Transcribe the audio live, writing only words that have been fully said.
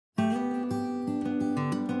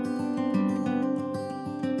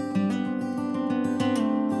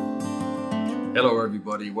Hello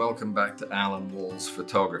everybody, welcome back to Alan Wall's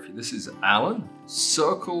Photography. This is Alan,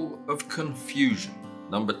 Circle of Confusion.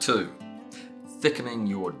 Number 2, thickening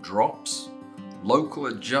your drops, local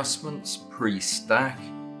adjustments pre-stack,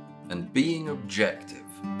 and being objective.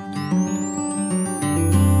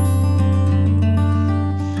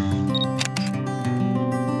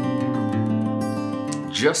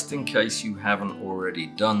 Just in case you haven't already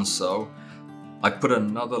done so, I put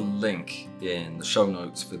another link in the show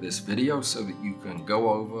notes for this video so that you can go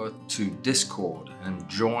over to Discord and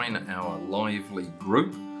join our lively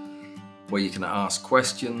group where you can ask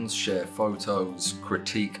questions, share photos,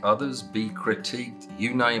 critique others, be critiqued,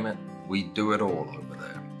 you name it, we do it all over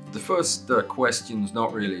there. The first question's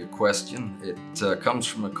not really a question. It comes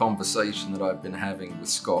from a conversation that I've been having with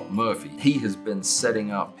Scott Murphy. He has been setting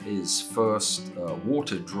up his first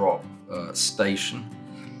water drop station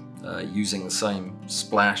using the same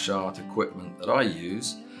splash art equipment that I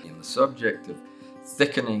use. And the subject of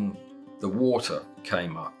thickening the water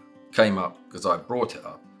came up because I brought it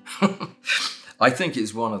up. I think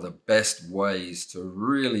it's one of the best ways to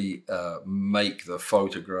really make the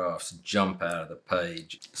photographs jump out of the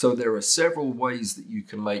page. So there are several ways that you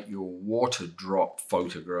can make your water drop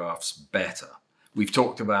photographs better. We've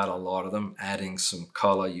talked about a lot of them, adding some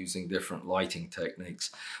color using different lighting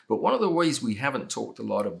techniques. But one of the ways we haven't talked a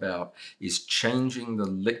lot about is changing the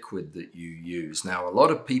liquid that you use. Now, a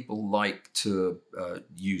lot of people like to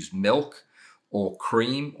use milk or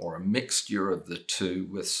cream or a mixture of the two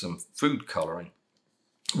with some food coloring,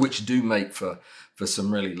 which do make for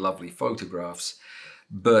some really lovely photographs.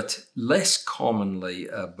 But less commonly,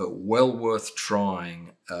 but well worth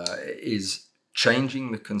trying, is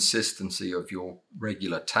changing the consistency of your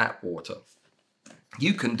regular tap water.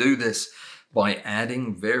 You can do this by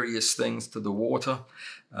adding various things to the water.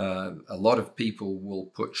 A lot of people will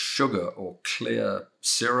put sugar or clear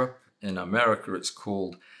syrup. In America, it's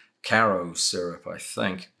called Caro syrup, I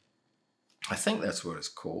think. I think that's what it's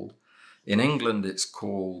called. In England, it's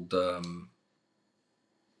called...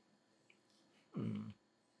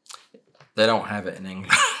 they don't have it in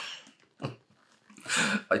England.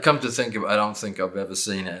 I come to think of it, I don't think I've ever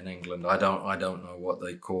seen it in England. I don't know what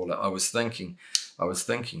they call it. I was thinking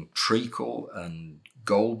treacle and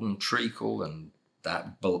golden treacle and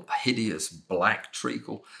that hideous black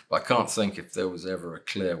treacle, but I can't think if there was ever a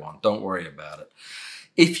clear one. Don't worry about it.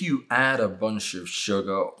 If you add a bunch of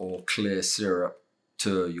sugar or clear syrup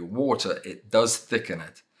to your water, it does thicken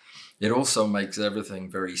it. It also makes everything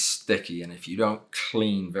very sticky, and if you don't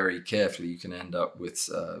clean very carefully, you can end up with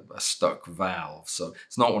a stuck valve. So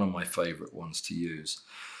it's not one of my favorite ones to use.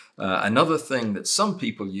 Another thing that some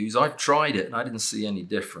people use, I've tried it and I didn't see any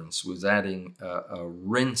difference, was adding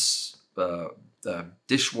a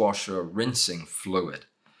dishwasher rinsing fluid,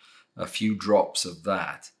 a few drops of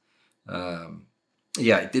that.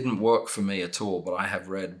 Yeah, it didn't work for me at all, but I have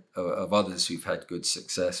read of others who've had good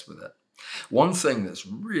success with it. One thing that's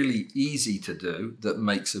really easy to do that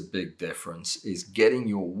makes a big difference is getting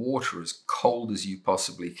your water as cold as you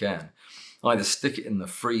possibly can. Either stick it in the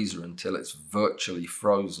freezer until it's virtually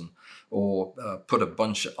frozen, or put a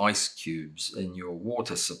bunch of ice cubes in your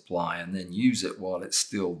water supply and then use it while it's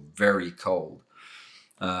still very cold.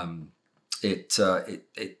 It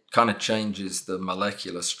kind of changes the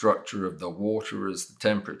molecular structure of the water as the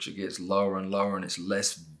temperature gets lower and lower, and it's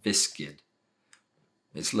less viscid.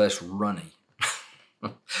 It's less runny.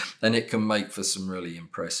 And it can make for some really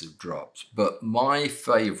impressive drops. But my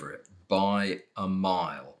favorite by a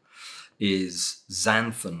mile is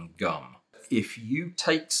Xanthan Gum. If you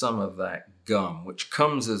take some of that gum, which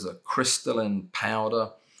comes as a crystalline powder,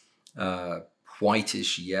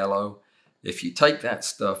 whitish yellow, if you take that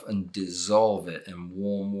stuff and dissolve it in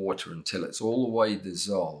warm water until it's all the way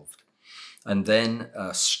dissolved, and then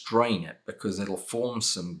strain it, because it'll form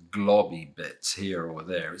some globby bits here or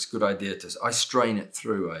there. It's a good idea I strain it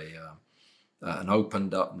through an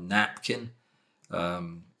opened up napkin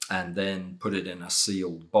and then put it in a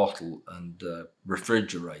sealed bottle and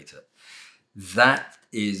refrigerate it. That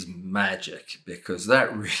is magic, because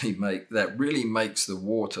that really makes the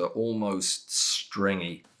water almost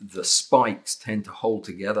stringy. The spikes tend to hold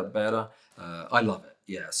together better. I love it.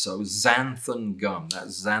 Yeah, so Xanthan Gum,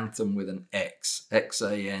 that's xanthan with an X,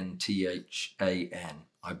 Xanthan,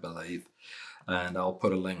 I believe. And I'll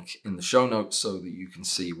put a link in the show notes so that you can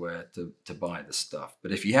see where to buy the stuff.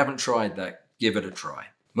 But if you haven't tried that, give it a try.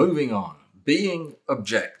 Moving on, being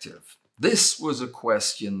objective. This was a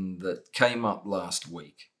question that came up last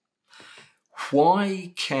week.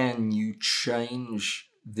 Why can you change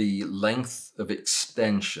the length of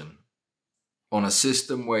extension on a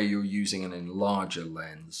system where you're using an enlarger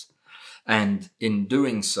lens and in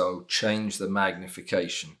doing so, change the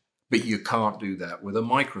magnification. But you can't do that with a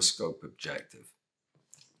microscope objective.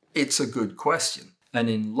 It's a good question. An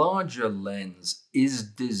enlarger lens is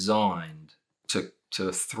designed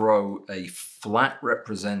to throw a flat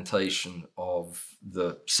representation of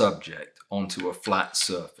the subject onto a flat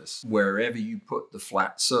surface, wherever you put the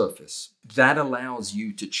flat surface. That allows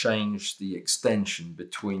you to change the extension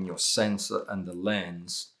between your sensor and the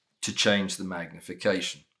lens to change the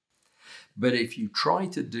magnification. But if you try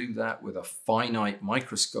to do that with a finite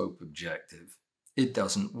microscope objective, it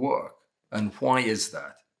doesn't work. And why is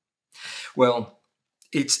that? Well,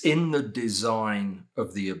 it's in the design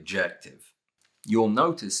of the objective. You'll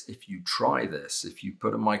notice if you try this, if you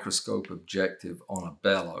put a microscope objective on a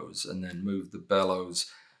bellows and then move the bellows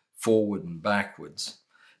forward and backwards,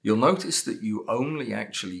 you'll notice that you only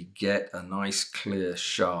actually get a nice, clear,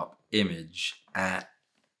 sharp image at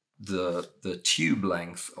the tube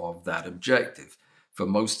length of that objective. For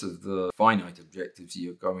most of the finite objectives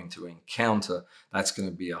you're going to encounter, that's going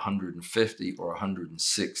to be 150 or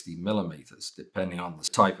 160 millimeters, depending on the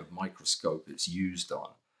type of microscope it's used on.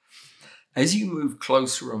 As you move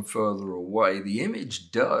closer and further away, the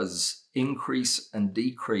image does increase and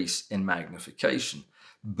decrease in magnification,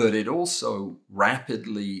 but it also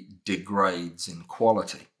rapidly degrades in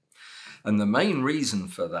quality. And the main reason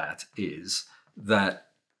for that is that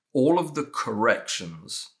all of the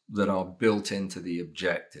corrections that are built into the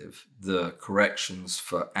objective, the corrections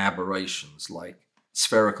for aberrations like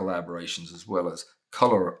spherical aberrations as well as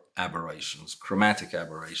color aberrations, chromatic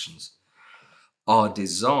aberrations, are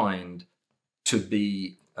designed to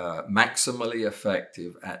be maximally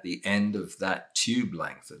effective at the end of that tube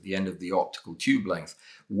length, at the end of the optical tube length,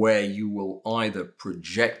 where you will either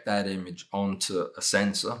project that image onto a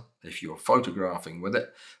sensor if you're photographing with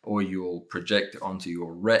it, or you'll project it onto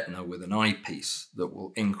your retina with an eyepiece that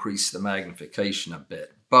will increase the magnification a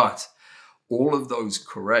bit. But all of those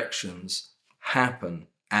corrections happen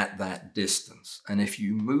at that distance. And if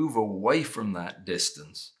you move away from that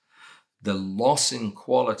distance, the loss in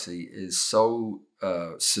quality is so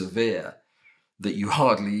severe that you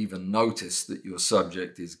hardly even notice that your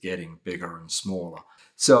subject is getting bigger and smaller.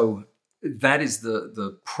 So that is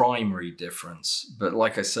the primary difference. But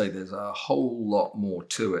like I say, there's a whole lot more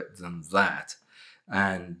to it than that.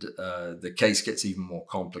 And the case gets even more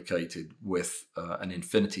complicated with an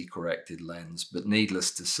infinity corrected lens. But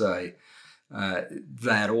needless to say,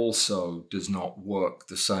 that also does not work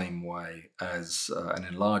the same way as an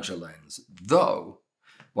enlarger lens, though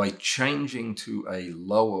by changing to a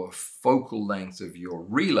lower focal length of your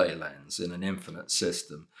relay lens in an infinite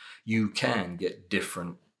system, you can get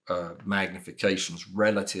different magnifications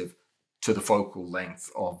relative to the focal length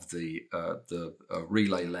of the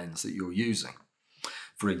relay lens that you're using.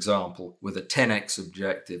 For example, with a 10x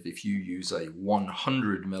objective, if you use a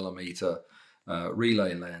 100 millimeter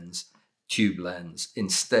relay lens, tube lens,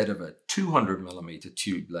 instead of a 200 millimeter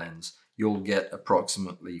tube lens, you'll get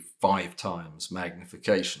approximately 5 times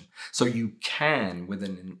magnification. So you can, with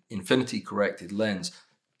an infinity corrected lens,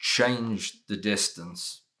 change the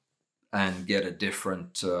distance and get a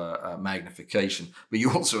different magnification, but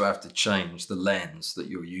you also have to change the lens that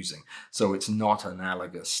you're using. So it's not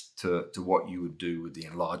analogous to what you would do with the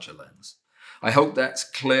enlarger lens. I hope that's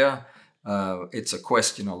clear. It's a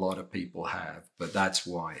question a lot of people have, but that's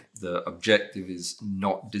why the objective is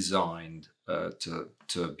not designed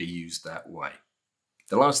to be used that way.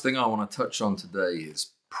 The last thing I want to touch on today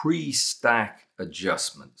is pre-stack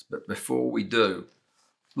adjustments. But before we do,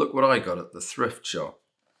 look what I got at the thrift shop.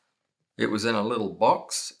 It was in a little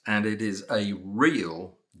box, and it is a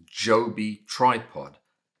real Joby tripod.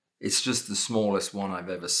 It's just the smallest one I've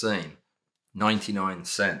ever seen. 99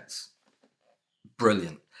 cents.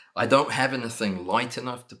 Brilliant. I don't have anything light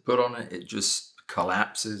enough to put on it. It just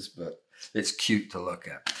collapses, but it's cute to look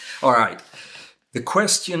at. All right. The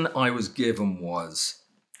question I was given was,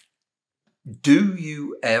 do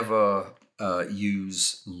you ever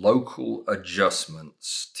use local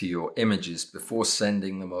adjustments to your images before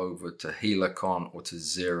sending them over to Helicon or to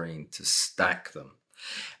Xerene to stack them?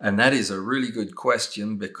 And that is a really good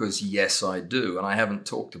question, because yes, I do. And I haven't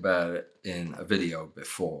talked about it in a video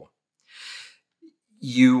before.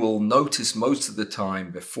 You will notice most of the time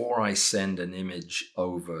before I send an image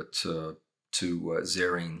over to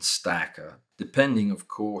Xerene Stacker, depending of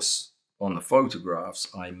course on the photographs,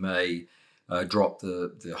 I may drop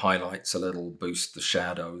the highlights a little, boost the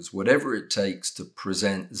shadows, whatever it takes to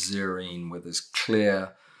present Xerene with as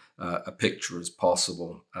clear a picture as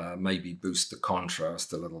possible, maybe boost the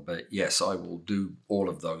contrast a little bit. Yes, I will do all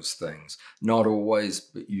of those things. Not always,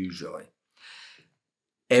 but usually.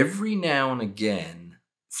 Every now and again,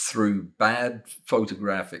 through bad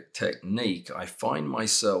photographic technique, I find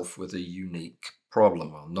myself with a unique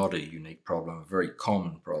problem. Well, not a unique problem, a very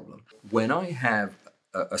common problem. When I have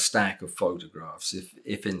a stack of photographs,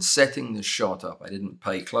 if in setting the shot up I didn't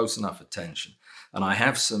pay close enough attention and I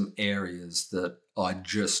have some areas that are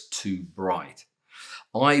just too bright,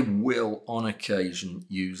 I will on occasion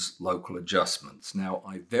use local adjustments. Now,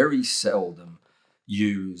 I very seldom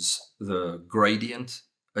use the gradient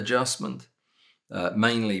adjustment,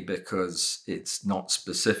 mainly because it's not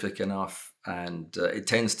specific enough and it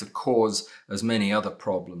tends to cause as many other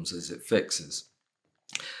problems as it fixes.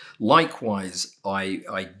 Likewise,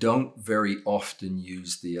 I don't very often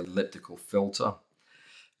use the elliptical filter.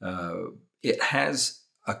 It has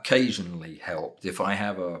occasionally helped if I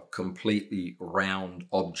have a completely round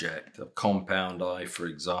object, a compound eye, for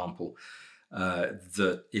example,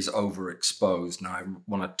 that is overexposed and I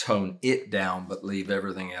want to tone it down but leave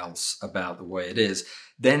everything else about the way it is.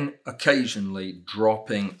 Then occasionally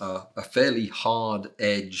dropping a fairly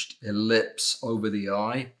hard-edged ellipse over the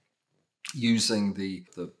eye using the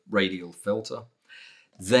radial filter.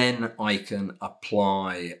 Then I can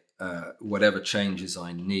apply whatever changes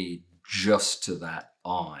I need just to that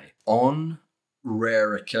eye. On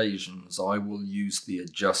rare occasions, I will use the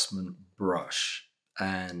adjustment brush.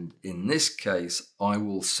 And in this case, I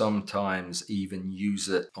will sometimes even use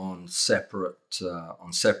it on separate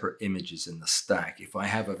images in the stack. If I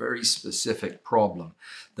have a very specific problem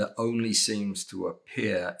that only seems to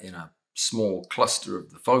appear in a small cluster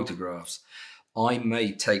of the photographs, I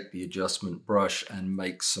may take the adjustment brush and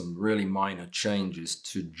make some really minor changes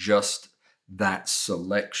to just that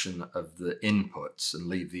selection of the inputs and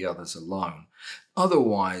leave the others alone.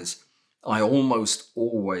 Otherwise, I almost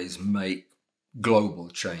always make global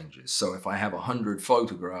changes. So if I have 100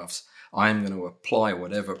 photographs, I'm going to apply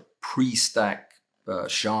whatever pre-stack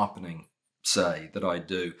sharpening, say, that I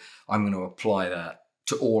do. I'm going to apply that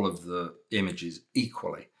to all of the images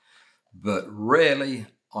equally. But rarely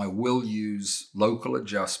I will use local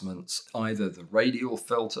adjustments, either the radial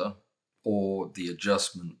filter or the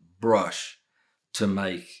adjustment brush, to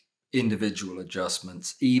make individual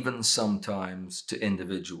adjustments, even sometimes to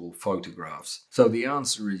individual photographs. So the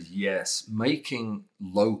answer is yes, making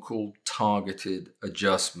local targeted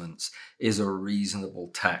adjustments is a reasonable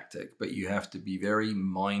tactic, but you have to be very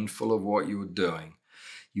mindful of what you're doing.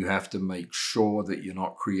 You have to make sure that you're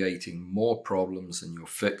not creating more problems than you're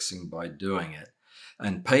fixing by doing it.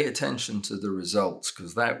 And pay attention to the results,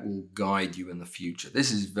 because that will guide you in the future.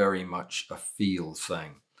 This is very much a feel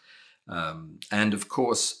thing. And of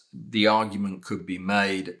course, the argument could be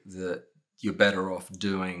made that you're better off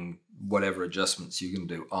doing whatever adjustments you can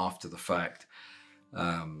do after the fact.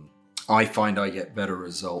 I find I get better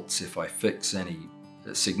results if I fix any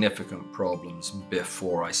significant problems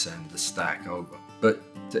before I send the stack over. But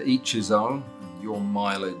to each his own, your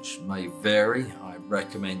mileage may vary. I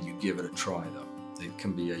recommend you give it a try though. It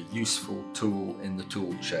can be a useful tool in the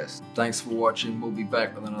tool chest. Thanks for watching. We'll be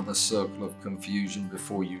back with another circle of confusion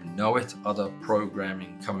before you know it. Other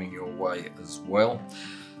programming coming your way as well.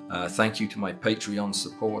 Thank you to my Patreon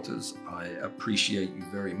supporters. I appreciate you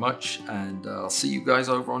very much. And I'll see you guys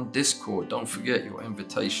over on Discord. Don't forget, your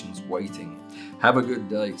invitation's waiting. Have a good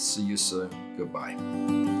day. See you soon.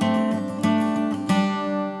 Goodbye.